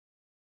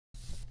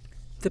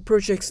The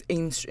project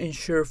aims to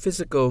ensure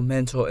physical,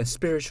 mental, and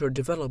spiritual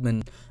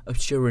development of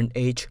children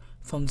aged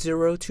from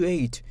 0 to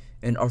 8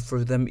 and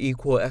offer them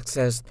equal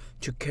access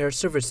to care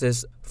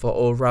services for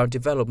all-round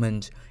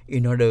development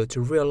in order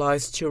to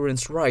realize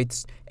children's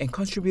rights and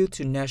contribute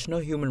to national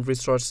human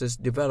resources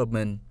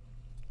development.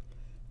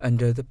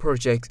 Under the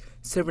project,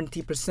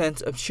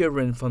 70% of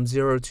children from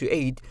 0 to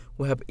 8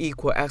 will have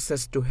equal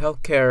access to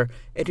health care,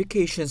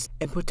 education,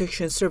 and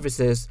protection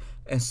services,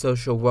 and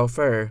social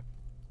welfare.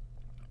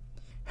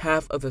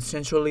 Half of the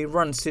centrally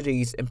run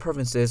cities and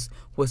provinces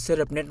will set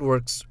up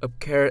networks of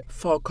care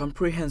for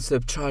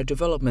comprehensive child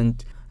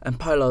development and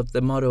pilot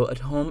the model at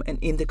home and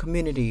in the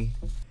community.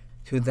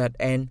 To that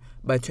end,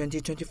 by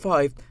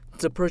 2025,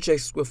 the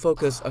projects will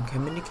focus on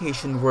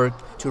communication work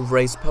to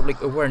raise public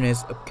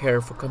awareness of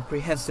care for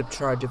comprehensive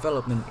child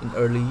development in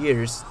early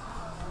years.